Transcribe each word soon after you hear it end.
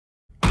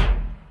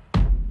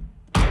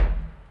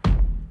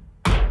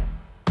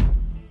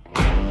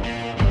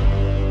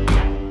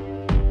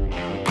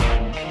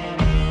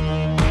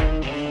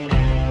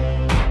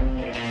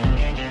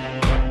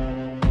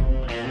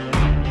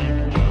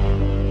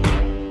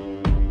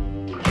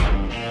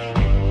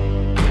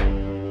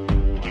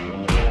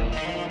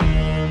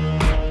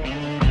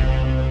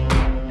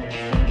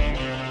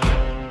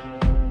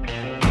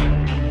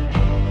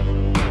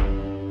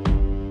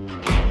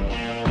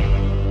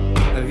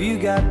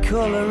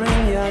tremble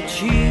in your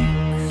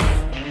cheeks?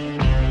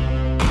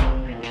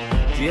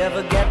 Do you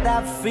ever get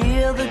that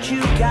feel that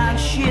you can't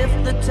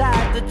shift, the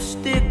tide that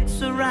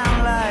sticks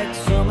around like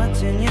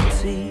summits in your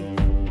teeth?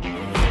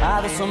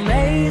 Are there some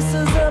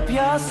aces up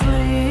your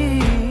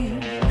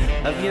sleeve?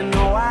 Have you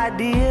no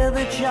idea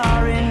that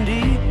you're in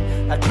deep?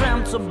 I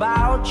dreamt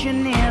about you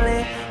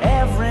nearly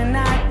every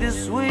night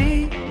this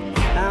week.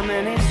 How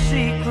many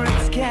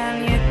secrets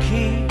can you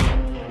keep?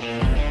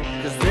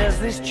 'Cause there's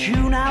this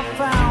tune I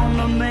found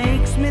that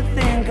makes me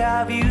think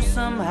of you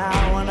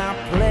somehow, and I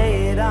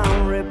play it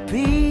on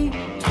repeat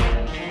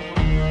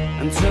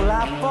until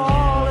I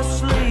fall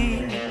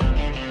asleep,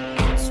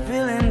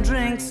 spilling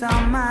drinks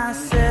on my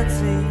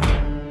settee.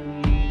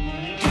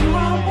 Do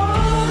I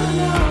wanna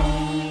know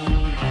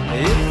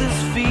if this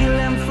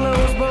feeling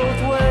flows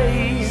both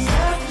ways?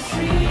 Sad to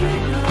see you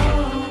go.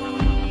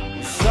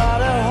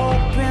 Sorta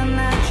hoping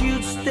that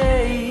you'd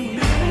stay.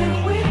 And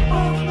we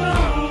both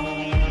know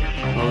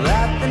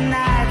that the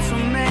nights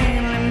were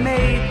mainly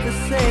made for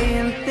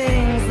saying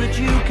things that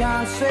you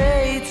can't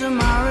say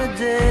tomorrow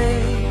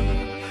day.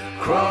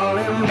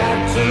 Crawling back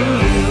to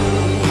you.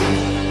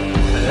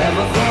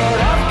 Never thought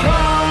I'd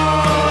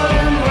call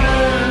and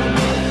run.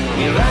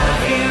 You're out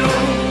of you,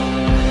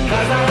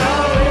 'cause I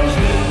always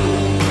do.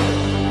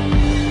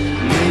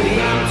 Maybe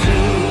I'm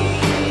too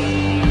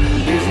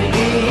busy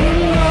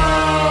being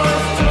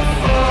lost to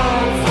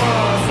fall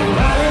for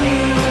somebody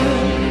new.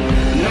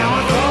 Now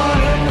I thought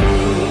it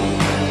through,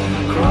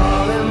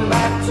 crawling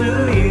back to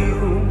you.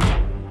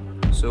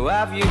 So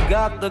have you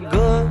got the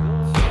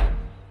goods?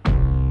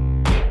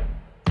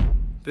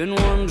 Been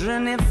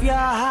wondering if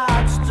your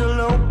heart's still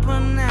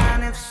open, and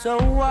if so,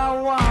 I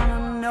wanna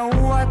know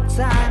what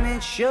time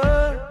it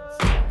should.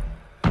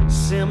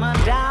 Simmer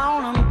down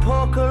and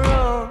poker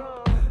up.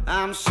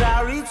 I'm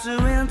sorry to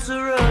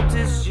interrupt,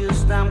 it's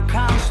just I'm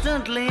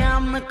constantly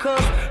on the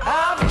cusp.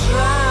 I've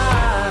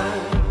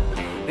tried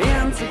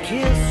to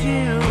kiss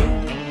you.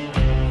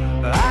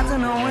 I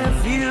don't know if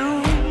you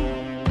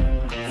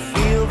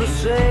feel the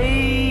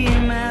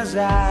same as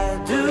I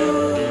do.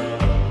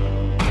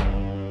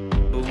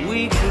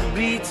 We could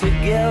be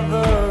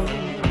together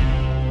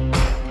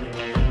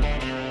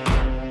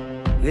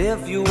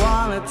if you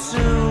wanted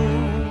to.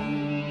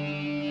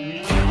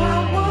 Do I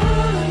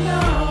wanna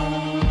know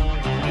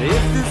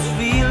if this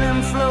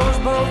feeling flows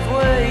both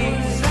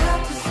ways? Sad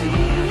to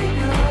see you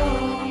go.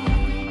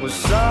 Was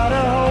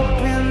sorta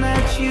hoping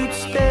that you'd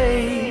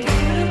stay.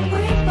 And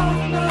we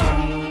both know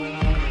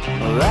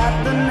that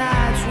the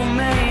nights were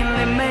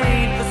mainly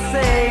made for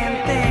saying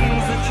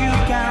things that you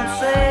can't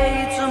say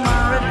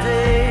tomorrow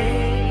day.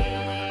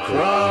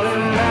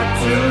 Crawling back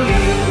to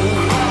you.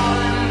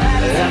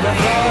 Never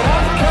thought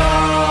I'd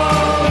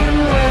call and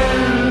when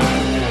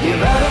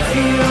you've had a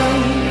few,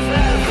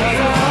 'cause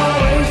I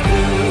always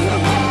do.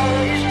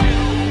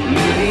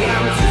 Maybe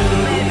I'm too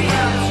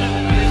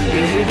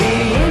busy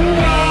being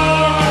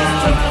lost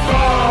to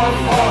fall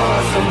for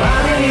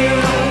somebody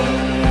new.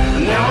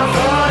 Now I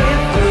thought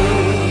it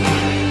through,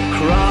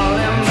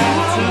 crawling back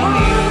to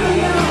you.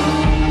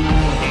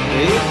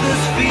 If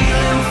this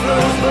feeling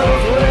flows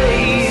both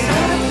ways,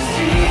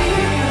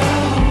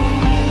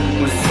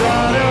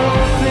 sorta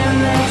hoping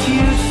that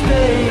you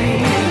stay.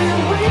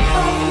 And we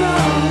both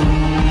know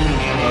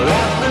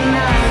that the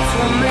nights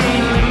were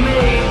mainly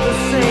made for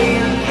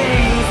saying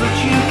things that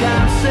you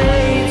can't say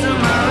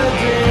tomorrow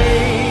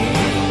day.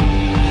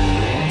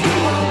 Do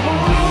I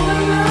wanna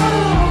know?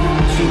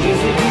 Too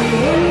busy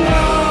being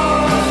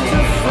lost to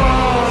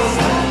fall.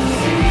 Sad to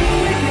see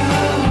you go.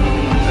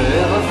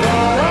 Ever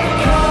thought of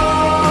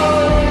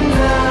calling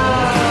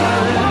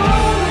down?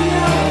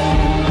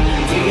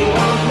 Do you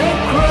want me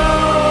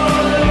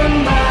crawling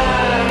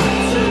back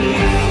to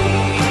you?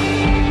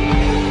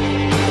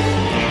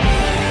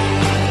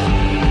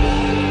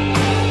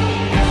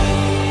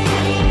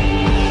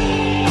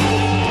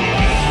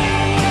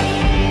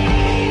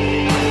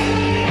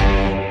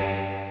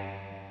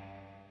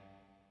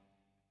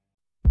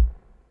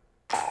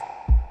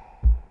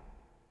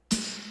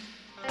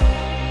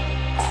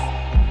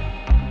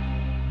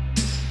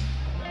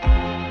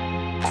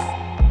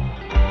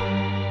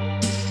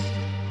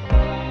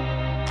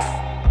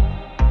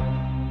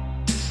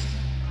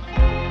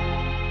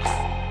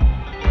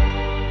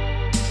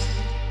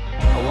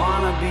 I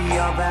wanna be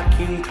your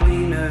vacuum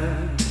cleaner,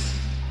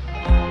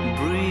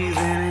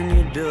 breathing in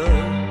your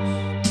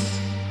dust.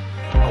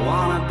 I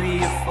wanna be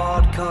a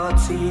Ford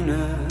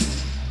Cortina,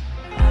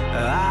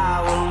 I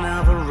will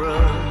never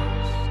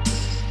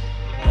rust.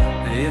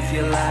 If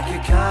you like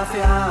your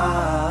coffee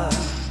hot,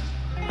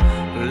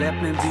 let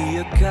me be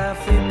a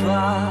coffee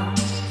pot.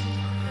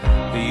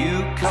 You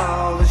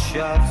call the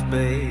shots,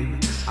 babe,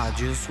 I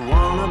just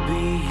wanna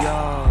be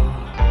yours.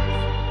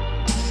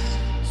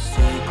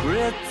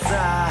 Secrets I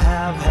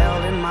have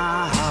held in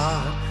my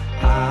heart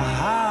are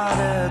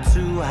harder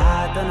to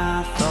hide than I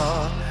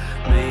thought.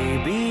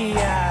 Maybe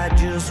I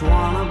just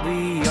wanna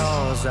be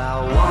yours. I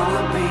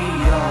wanna be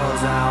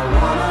yours. I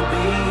wanna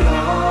be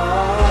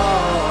yours.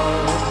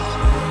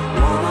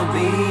 Wanna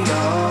be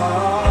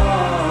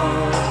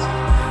yours.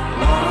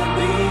 Wanna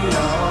be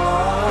yours.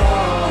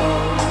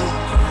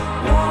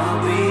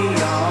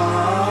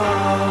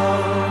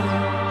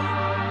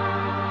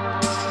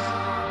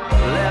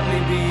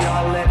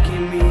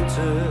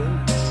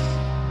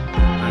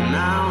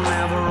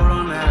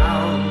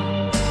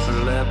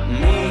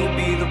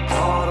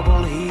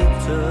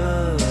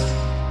 winter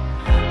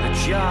that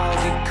y'all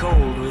get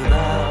cold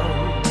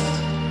without.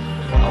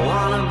 I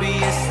wanna be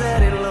a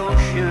steady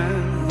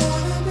lotion,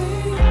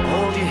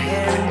 hold your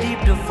hair in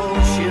deep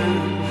devotion,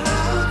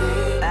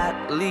 at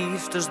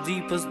least as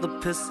deep as the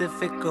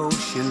Pacific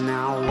Ocean. I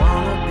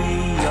wanna be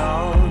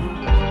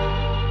yours.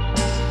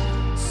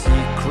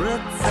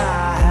 Secrets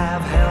I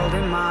have held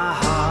in my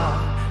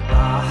heart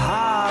are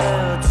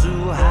harder to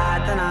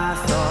hide than I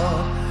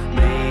thought.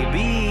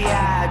 Maybe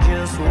I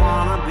just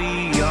wanna be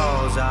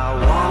yours. I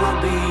wanna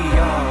be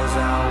yours.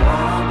 I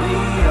wanna be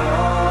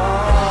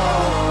yours.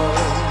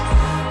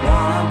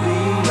 Wanna be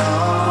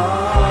yours.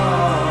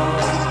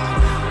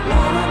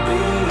 Wanna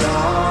be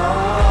yours.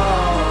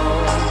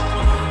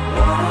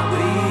 Wanna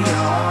be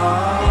yours.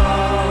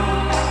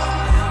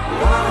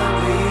 Wanna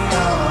be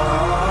yours.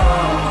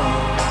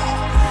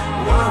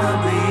 Wanna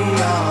be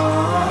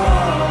yours.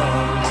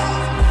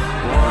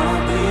 Wanna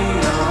be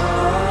yours.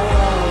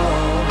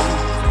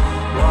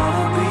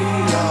 Wanna be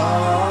yours.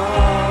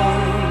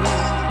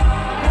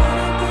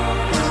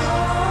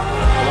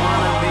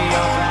 Wanna be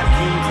your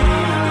vacuum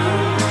cleaner,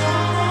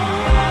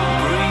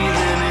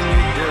 breathing in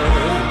your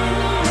dirt.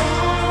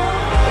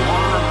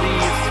 Wanna be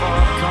your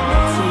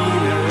four-car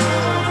cleaner,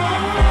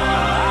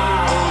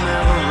 I'll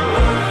never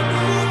run.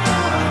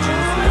 I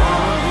just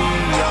wanna be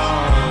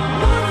yours.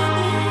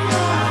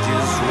 I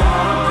just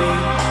wanna be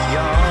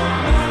yours.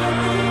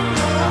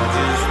 I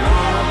just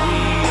wanna be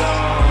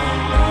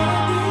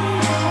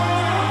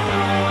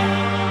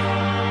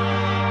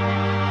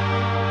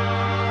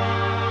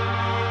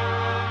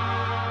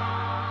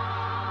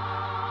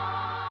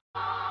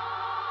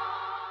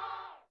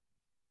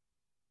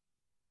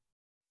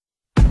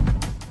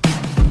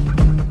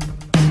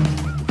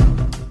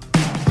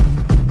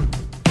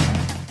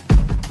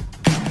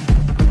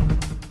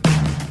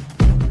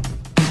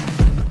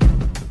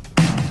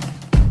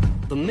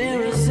the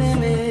mirror's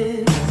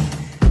image.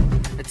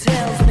 It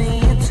tells me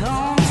it's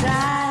home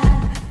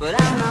time, but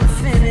I'm not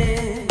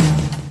finished,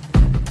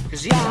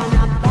 'cause you're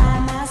not by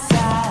my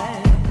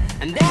side.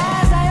 And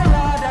as I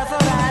arrived, I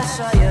thought I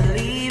saw you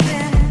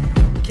leaving,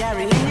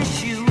 carrying your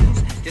shoes.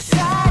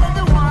 Decided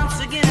that once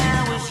again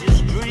I was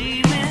just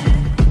dreaming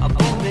of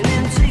bumping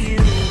into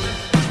you.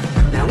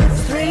 Now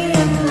it's 3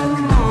 in the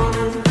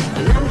morning,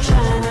 and I'm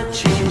trying to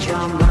change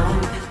your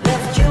mind.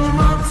 Left you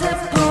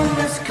multiple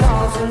missed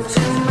calls, and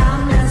to my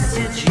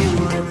message you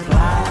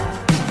replied.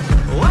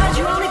 Why'd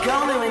you only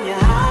call me when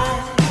you're high?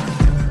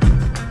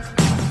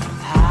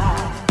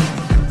 High.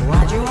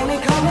 Why'd you only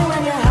call me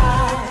when you're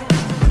high?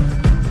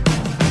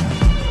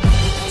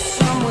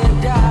 Somewhere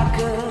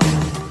darker,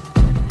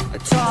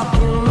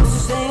 talking the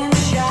same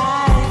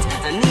shit.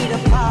 I need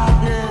a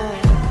partner.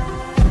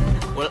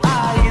 Well,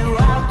 are you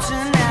out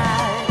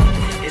tonight?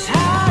 It's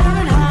harder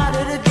and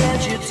harder to get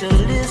you to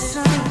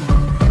listen.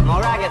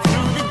 More I get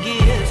through the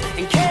gears,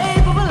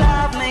 incapable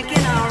of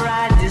making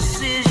alright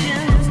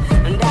decisions,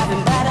 and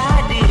having bad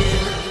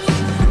ideas.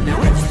 Now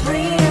it's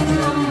 3 in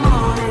the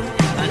morning,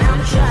 and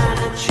I'm trying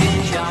to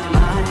change your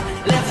mind.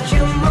 Left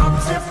you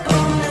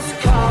multiple missed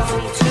calls,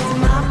 and to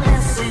my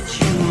message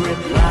you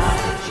replied.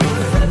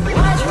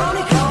 Why'd you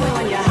only call me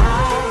when you're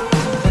high?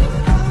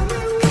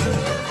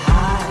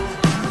 High.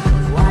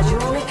 Why'd you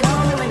only call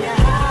me when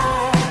you're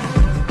high?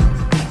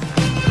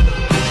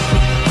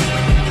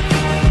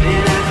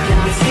 And I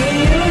can see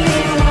you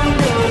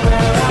wonder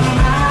where I'm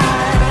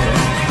at.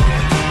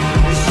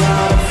 It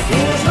sort of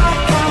feels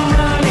like I'm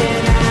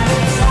running out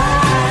of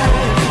time.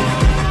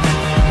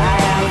 I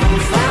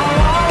haven't found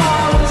what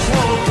I was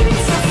hoping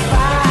to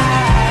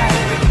find.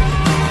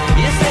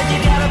 You said you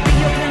gotta be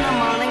up in the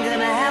morning,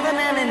 gonna have an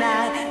early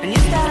night, and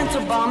you're starting to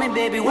bore me,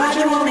 baby. Why'd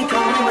you only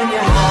call me when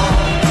you're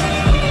high?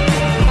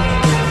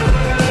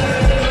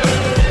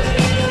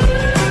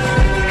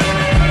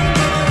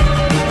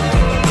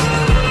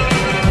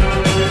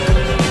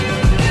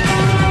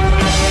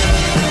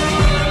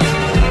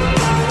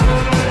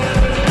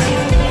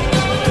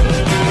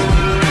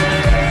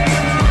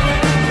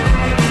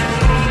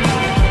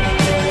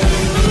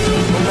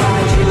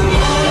 Why'd you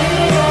only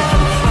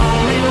ever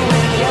phone me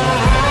when you're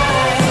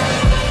high?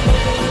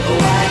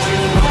 Why'd you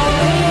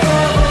only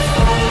ever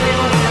phone me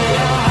when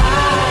you're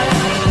high?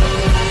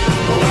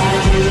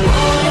 Why'd you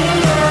only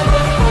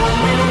ever phone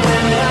me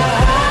when you're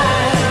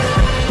high?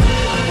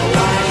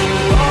 Why'd you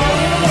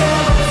only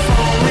ever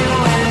phone me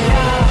when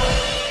you're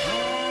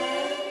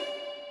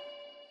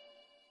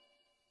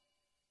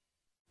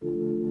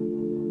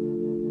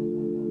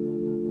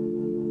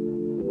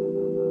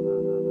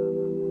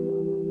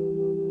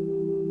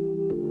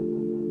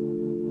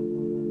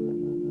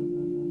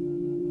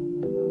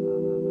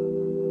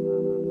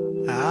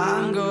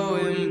I'm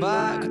going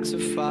back to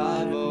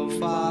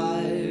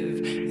 5:05.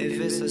 If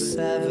it's a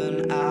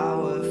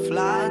 7-hour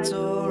flight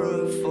or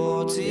a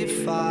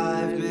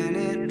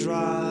 45-minute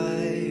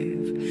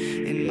drive,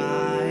 in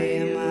my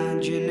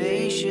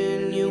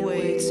imagination you're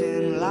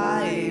waiting,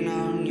 lying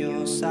on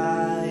your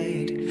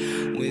side,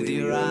 with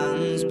your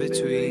hands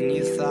between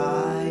your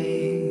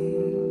thighs.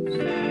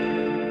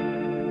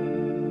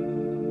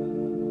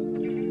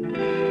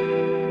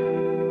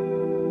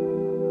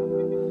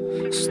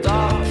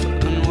 Stop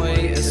and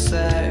wait a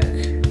sec.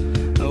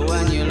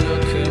 When you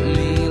look at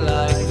me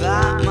like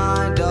that,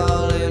 my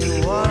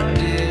darling, what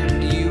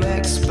did you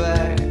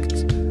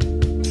expect?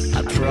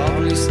 I'd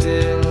probably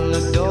still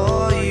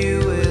adore you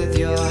with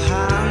your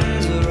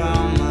hands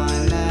around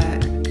my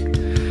neck,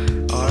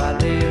 or I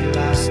did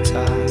last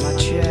time I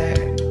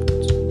checked.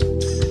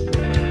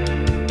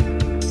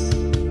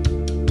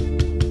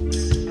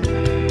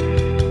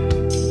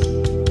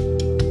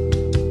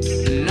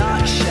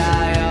 Not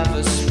shy of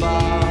a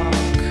spark,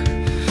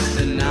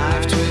 the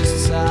knife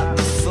twists at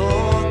the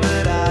thought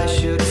that I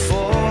should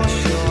fall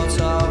short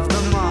of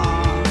the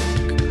mark.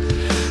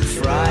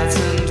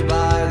 Frightened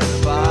by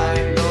the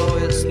bite, though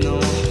it's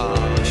no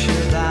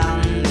harsher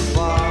than the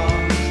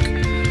bark.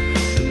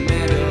 The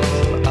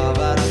middle of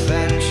an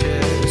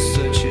adventure is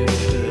such a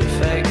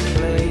perfect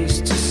place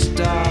to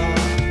start.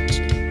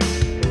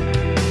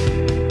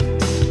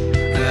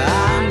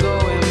 I'm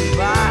going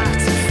back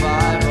to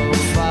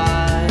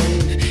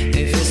 5:05.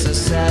 If it's a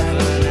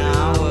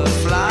 7-hour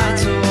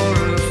flight or a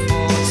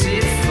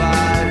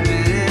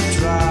 45-minute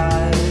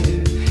drive,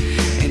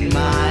 in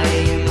my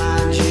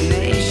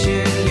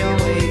imagination you're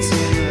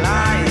waiting,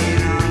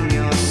 lying on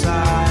your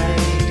side,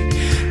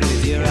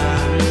 with your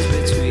hands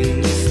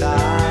between your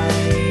thighs.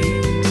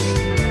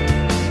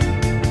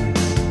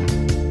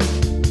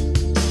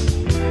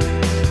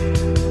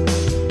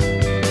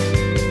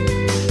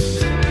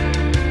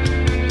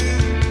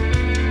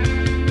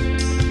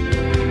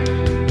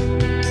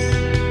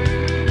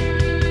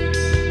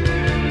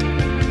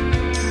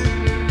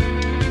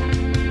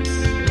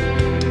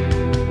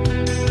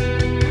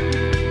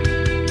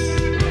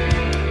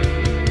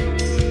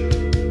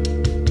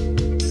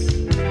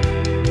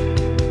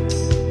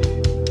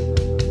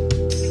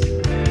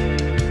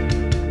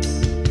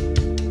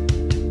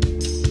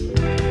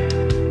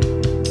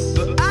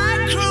 But I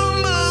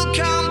crumble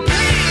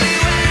completely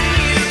when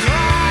you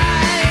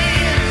cry.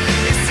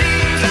 It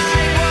seems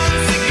like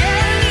once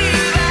again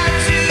you've had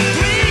to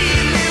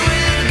greet me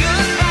with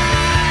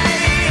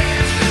goodbye.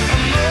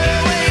 I'm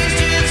always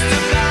just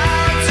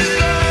about to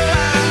go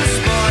and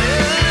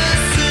spoil the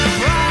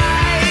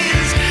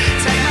surprise.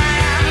 Take my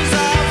hands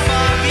off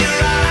of your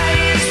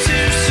eyes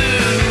too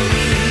soon.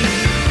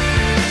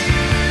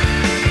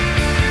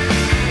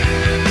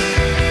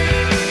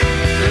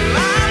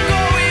 I'm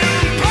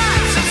going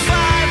back to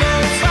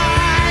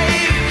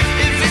 5:05.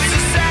 If it's a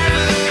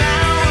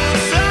 7-hour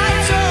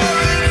flight or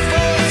a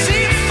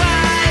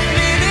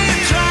 45-minute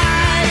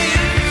drive,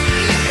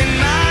 in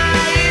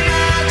my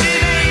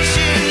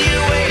imagination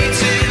you're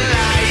waiting,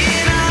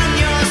 lying on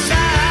your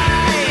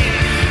side,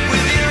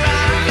 with your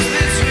arms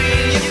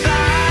between your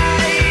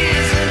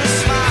thighs and a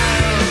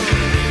smile.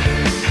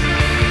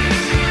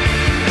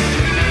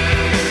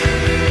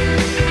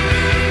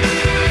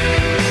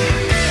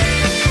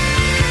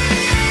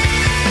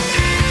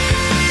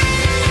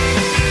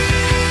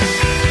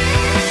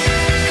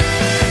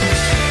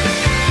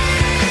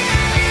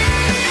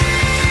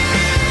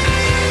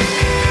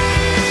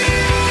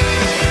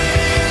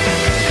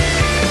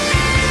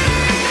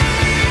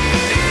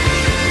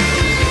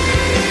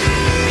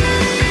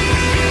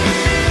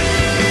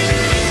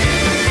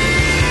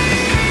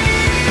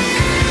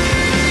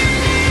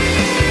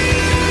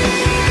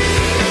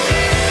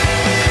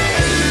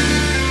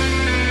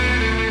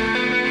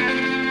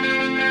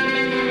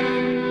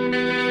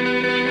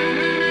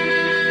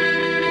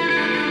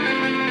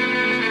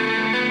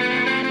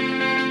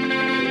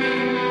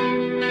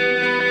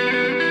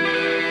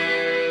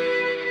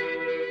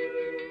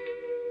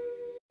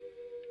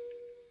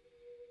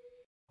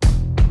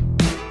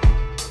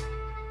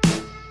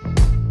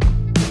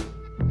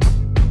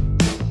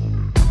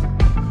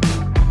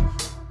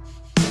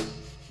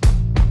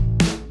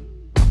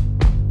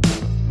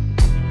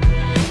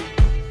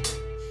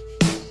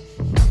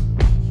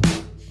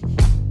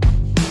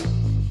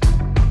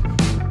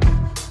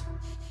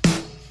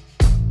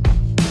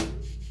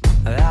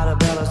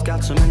 Arabella's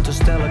got some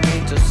interstellar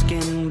gator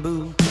skin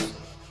boots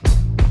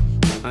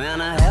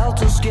and a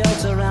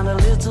helter-skelter around her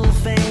little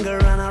finger,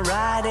 and I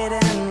ride it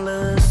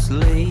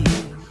endlessly.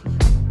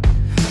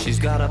 She's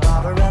got a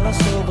Barbarella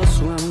silver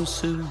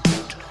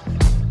swimsuit,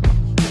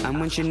 and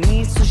when she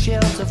needs to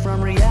shelter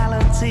from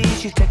reality,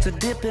 she takes a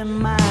dip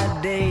in my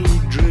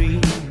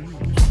daydream.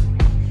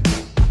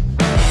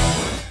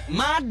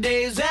 My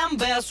days end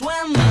best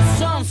when the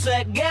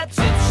sunset gets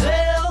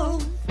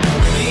itself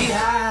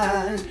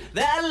behind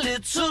that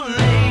little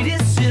lady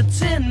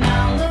sitting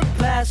on the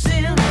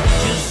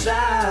passenger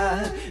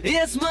side.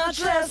 It's much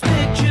less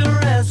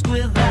picturesque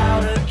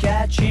without her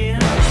catching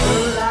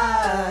the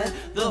light.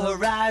 The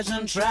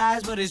horizon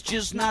tries, but it's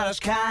just not as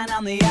kind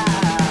on the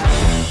eye.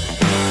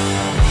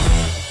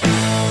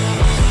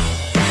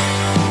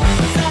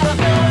 Is that a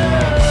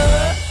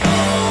bird?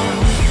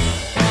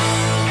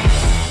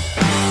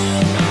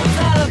 Is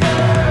that a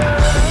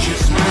bird?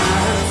 Just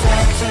not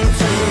attaching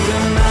to the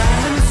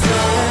mind, so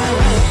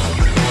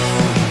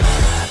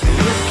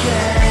you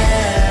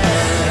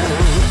can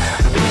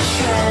be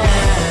sure.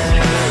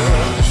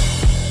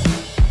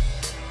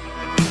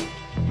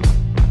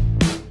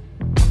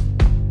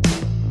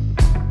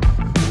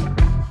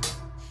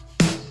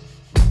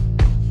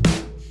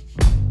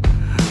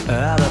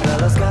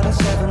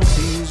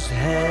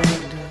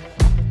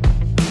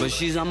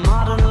 She's a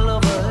modern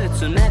lover,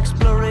 it's an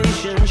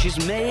exploration. She's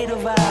made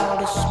of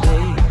outer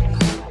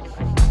space,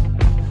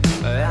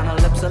 and her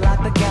lips are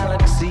like the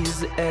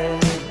galaxy's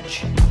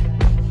edge,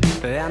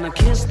 and her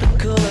kiss the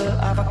color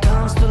of a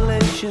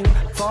constellation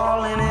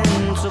falling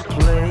into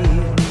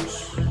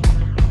place.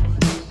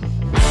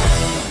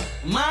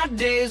 My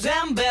days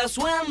end best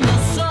when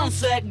the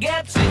sunset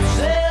gets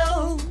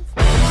itself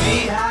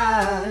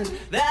behind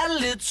that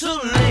little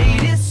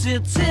lady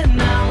sitting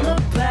on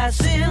the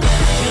passenger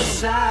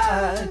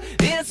side.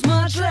 It's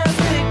much less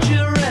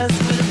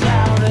picturesque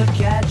without her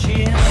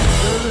catching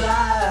the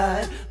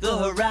light. The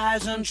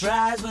horizon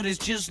tries, but it's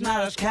just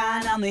not as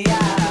kind on the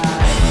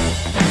eye.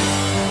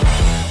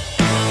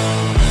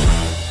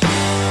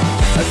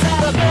 Is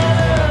that a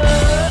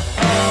better?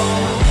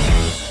 Oh.